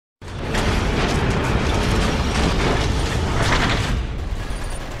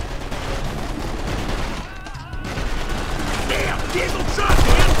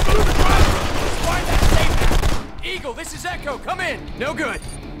this is Echo. Come in. No good.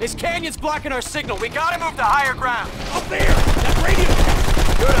 This canyon's blocking our signal. We gotta move to higher ground. Up there! That radio!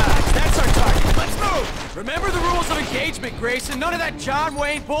 Good eyes. That's our target. Let's move! Remember the rules of engagement, Grayson. None of that John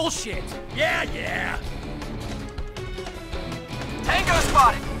Wayne bullshit. Yeah. Tango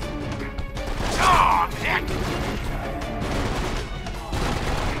spotted. Oh, heck!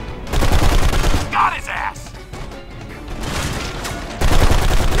 Got his ass!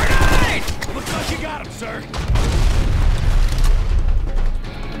 Grenade! Looks like you got him, sir.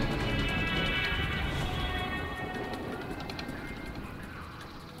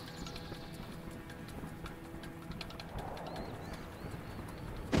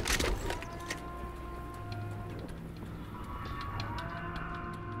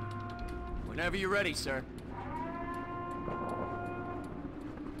 Whenever you're ready, sir.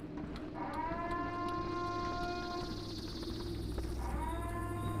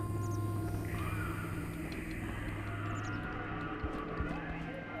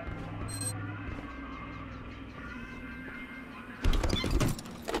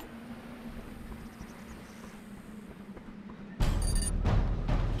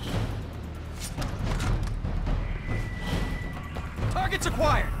 Targets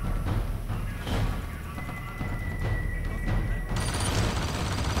acquired.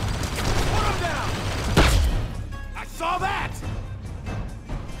 Saw that!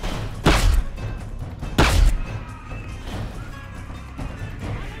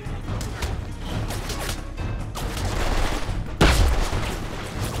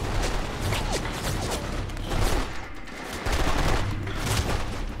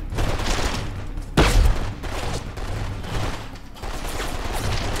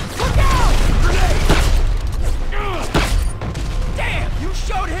 Look out! Grenade! Damn, you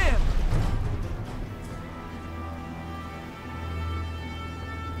showed him!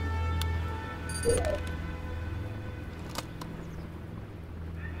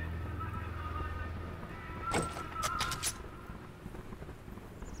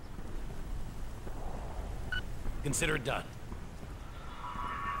 Consider it done.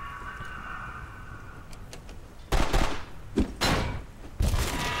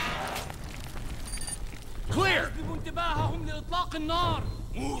 Clear! انتباههم لإطلاق النار.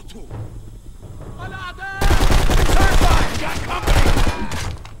 موتوا! الأعداء! Return fire! Got company!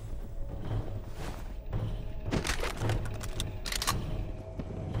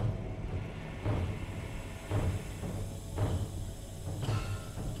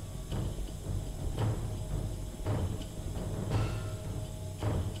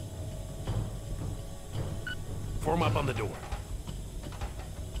 Form up on the door.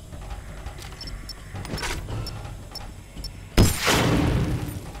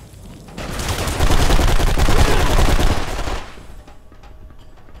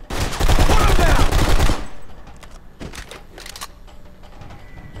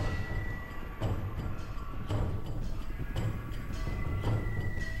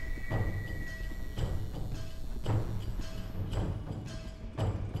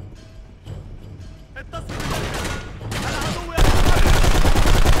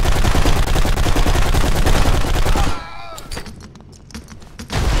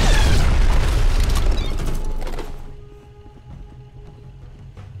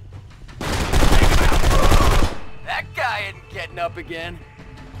 Up again.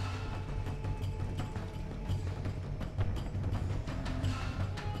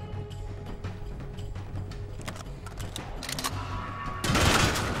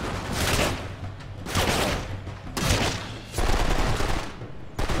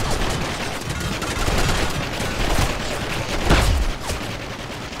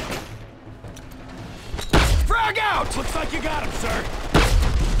 Frag out! Looks like you got him, sir.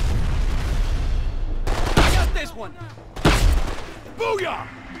 I got this one. Booyah!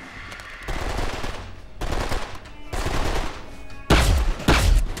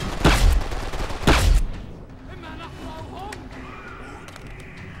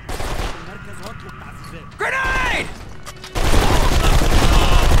 Grenade!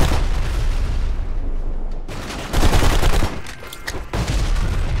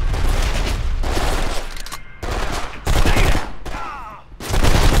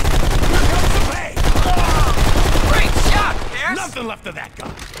 Nothing left of that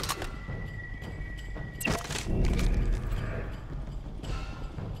guy.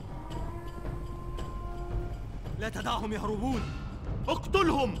 لا تدعهم يهربون.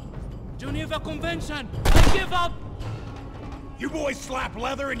 اقتلهم! Geneva Convention. I give up. You boys slap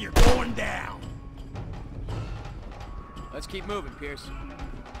leather and you're going down. Let's keep moving, Pierce.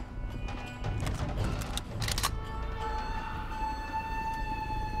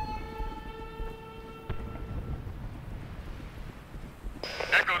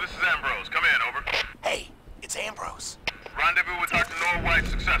 Echo, this is Ambrose. Come in, over. Hey, it's Ambrose. Rendezvous with Dr. Noah White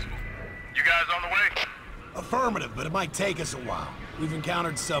successful. You guys on the way? Affirmative, but it might take us a while. We've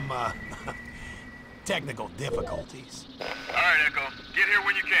encountered some, technical difficulties. All right, Echo. Get here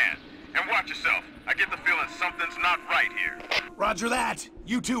when you can. And watch yourself. I get the feeling something's not right here. Roger that.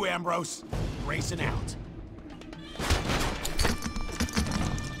 You too, Ambrose. Racing out.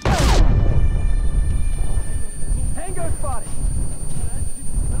 Tango spotted!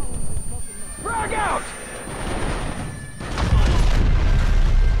 Frag out!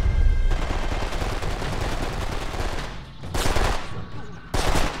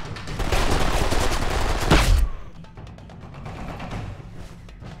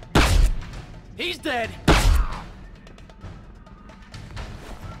 He's dead!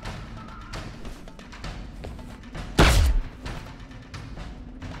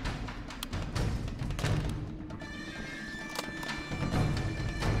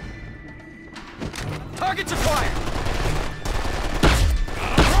 Targets acquired!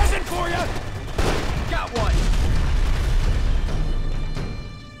 Got a present for you! Got one!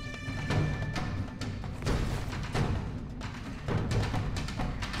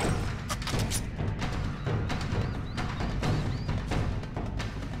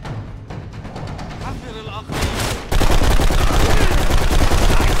 حذر الأخير.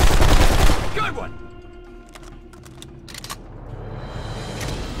 Good one!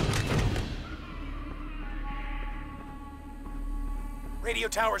 Radio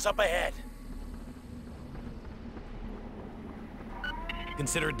tower's up ahead.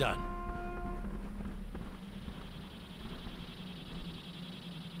 Consider it done.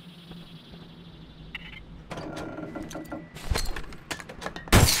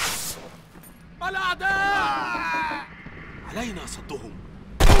 الأعداء! علينا صدهم.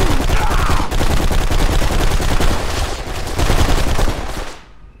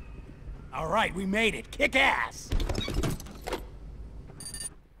 All right, we made it. Kick ass!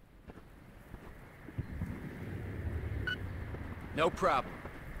 No problem.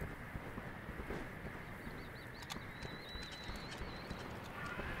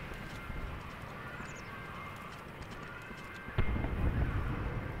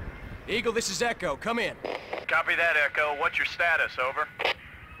 Eagle, this is Echo. Come in. Copy that, Echo. What's your status, over?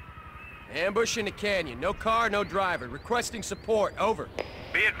 Ambush in the canyon. No car, no driver. Requesting support. Over.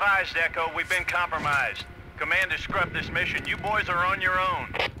 Be advised, Echo. We've been compromised. Command has scrubbed this mission. You boys are on your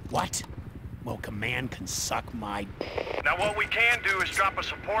own. What? Well, command can suck my... Now what we can do is drop a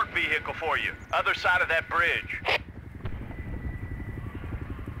support vehicle for you. Other side of that bridge.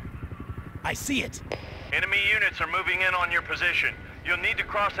 I see it. Enemy units are moving in on your position. You'll need to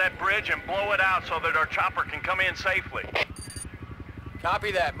cross that bridge and blow it out so that our chopper can come in safely.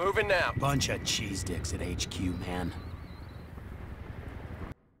 Copy that. Moving now. Bunch of cheese dicks at HQ, man.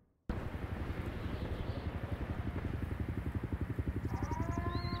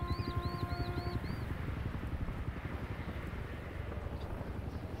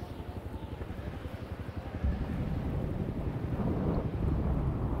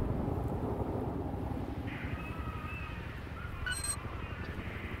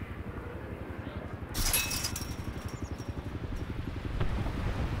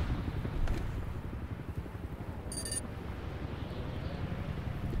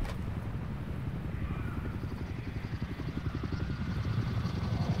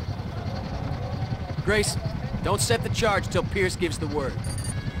 Grace, don't set the charge till Pierce gives the word.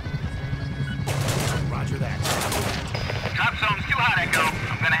 Roger that. Top zone's too hot, Echo.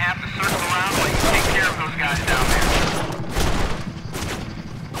 I'm gonna have to circle around while you take care of those guys down there.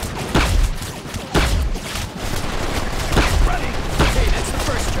 Ready? Okay, that's the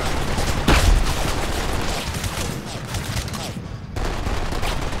first charge.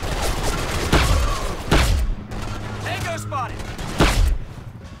 Tango spotted!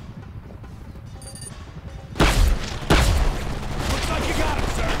 Looks like you got him,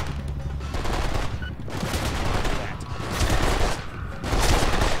 sir.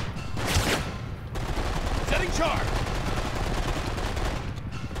 Setting charge.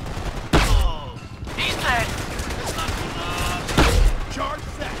 He's dead! Charge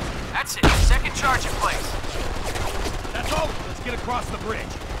set. That's it. Second charge in place. That's all. Let's get across the bridge.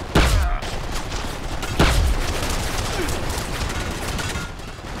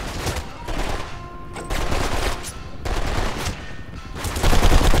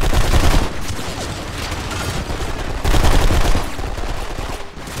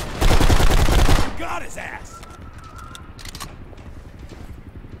 You got his ass.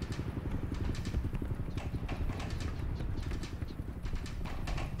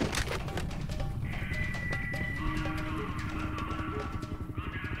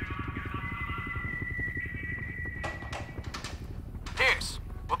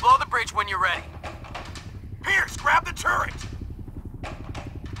 you're ready. Pierce, grab the turret!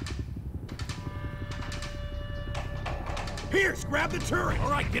 Pierce, grab the turret! All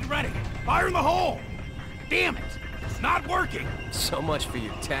right, get ready. Fire in the hole! Damn it! It's not working! So much for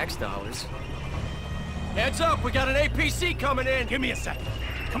your tax dollars. Heads up, we got an APC coming in. Give me a second.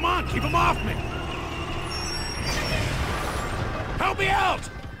 Come on, keep him off me! Help me out!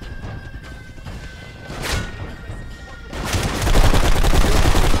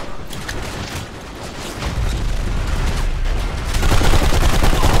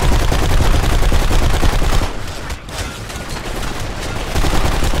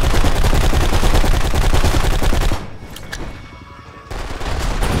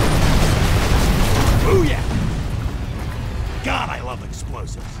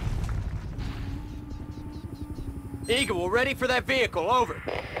 Eagle, we're ready for that vehicle, over.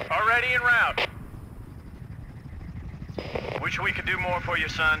 Already en route. Wish we could do more for you,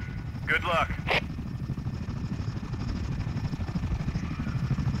 son. Good luck.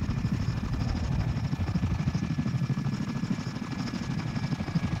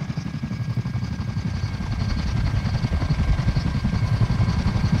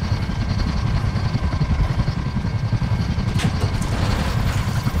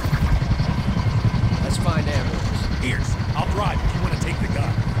 Let's find ambulance. Pierce, I'll drive if you want to take the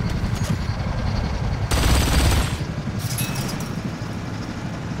gun.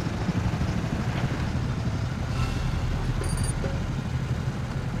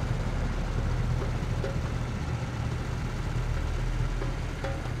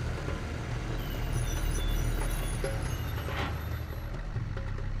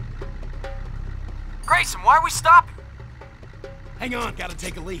 Grayson, why are we stopping? Hang on, gotta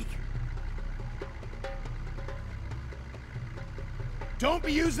take a leak. Don't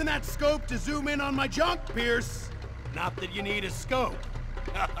be using that scope to zoom in on my junk, Pierce. Not that you need a scope.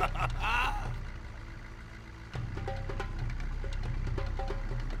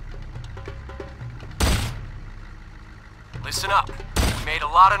 Listen up. We made a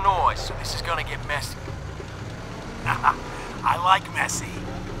lot of noise, so this is gonna get messy. I like messy.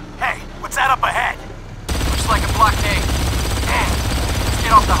 Hey, what's that up ahead? Looks like a blockade. Hey, let's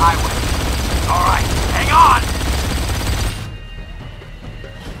get off the highway. All right, hang on!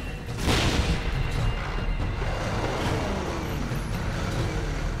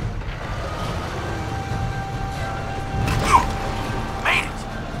 Made it!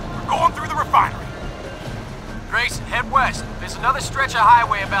 We're going through the refinery. Grayson, head west. There's another stretch of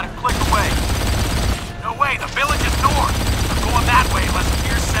highway about a click away. No way, the village is north. I'm going that way unless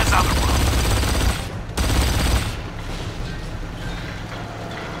Pierce says otherwise.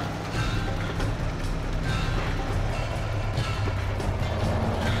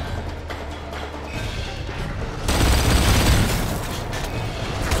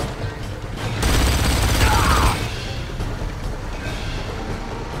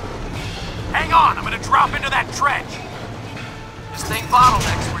 Hang on, I'm gonna drop into that trench. This thing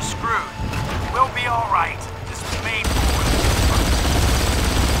bottlenecks, we're screwed. We'll be all right. This was made for it.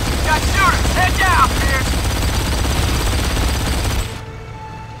 Got shooters! Head down, Pierce!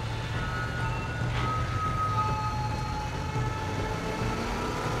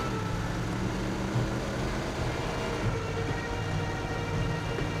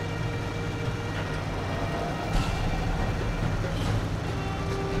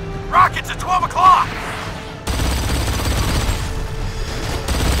 Rockets at 12 o'clock!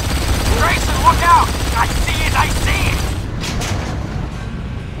 Grayson, look out! I see it, I see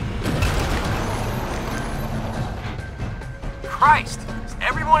it! Christ! Is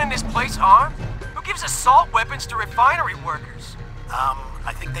everyone in this place armed? Who gives assault weapons to refinery workers?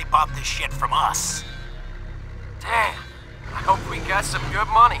 I think they bought this shit from us. Damn. I hope we got some good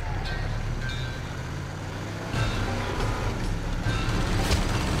money.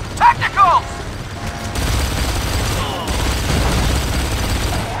 Technicals!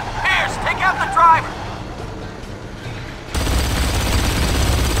 Pierce, take out the driver!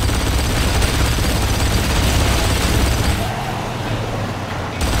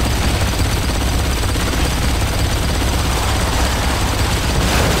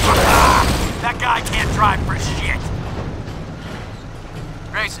 That guy can't drive for shit.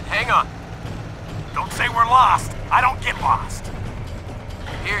 Grayson, hang on. Don't say we're lost. I don't get lost.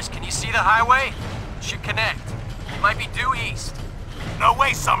 Pierce, can you see the highway? It should connect. It might be due east. No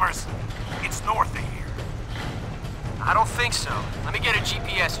way, Summers. It's north of here. I don't think so. Let me get a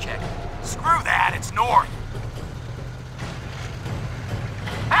GPS check. Screw that, it's north.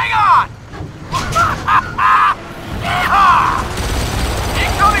 Hang on! Yeehaw!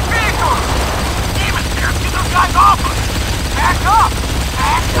 Incoming vehicles! Damn it, Pierce, get those guys off us! Back up!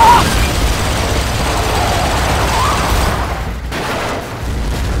 Back up!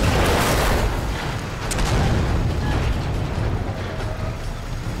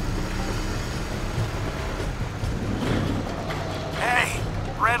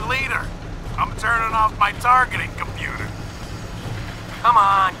 my targeting computer. Come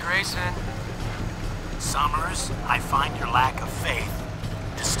on, Grayson. Summers, I find your lack of faith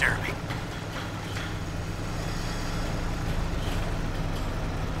disturbing.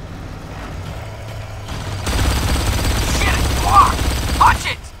 Shit, it's blocked! Punch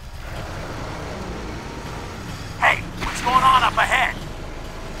it! Hey, what's going on up ahead?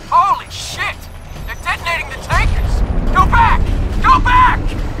 Holy shit! They're detonating the tankers! Go back! Go back!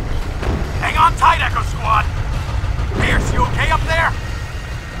 Hang on tight, Echo Squad. Pierce, you okay up there?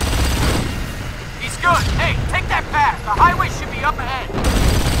 He's good. Hey, take that path. The highway should be up ahead.